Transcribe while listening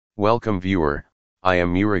Welcome viewer, I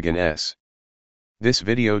am Murugan S. This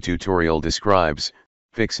video tutorial describes,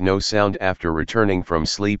 fix no sound after returning from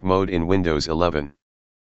sleep mode in Windows 11.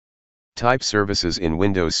 Type services in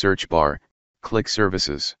Windows search bar, click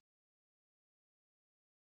services.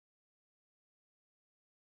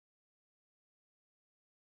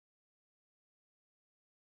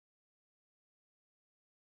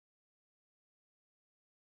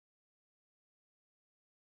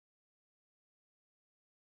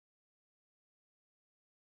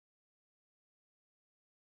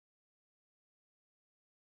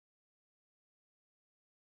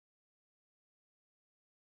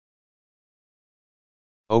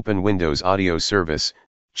 Open Windows Audio Service,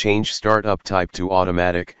 change Startup type to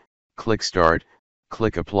Automatic, click Start,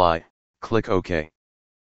 click Apply, click OK.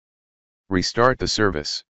 Restart the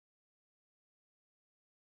service.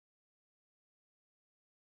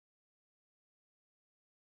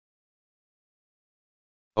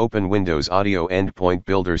 Open Windows Audio Endpoint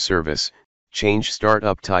Builder Service, change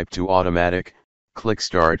Startup type to Automatic, click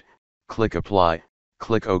Start, click Apply,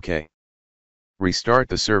 click OK. Restart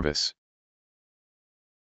the service.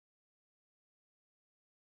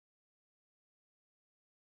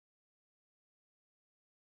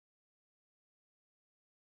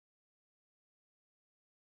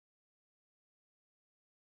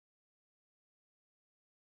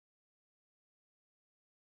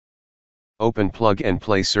 Open Plug and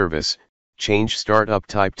Play Service, change Startup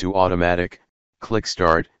type to Automatic, click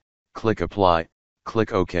Start, click Apply,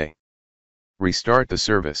 click OK. Restart the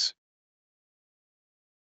service.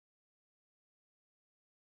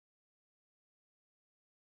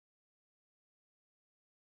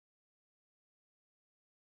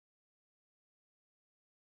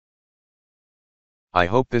 I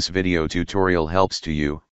hope this video tutorial helps to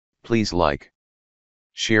you. Please like,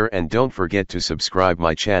 share and don't forget to subscribe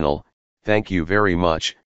my channel. Thank you very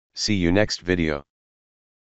much. See you next video.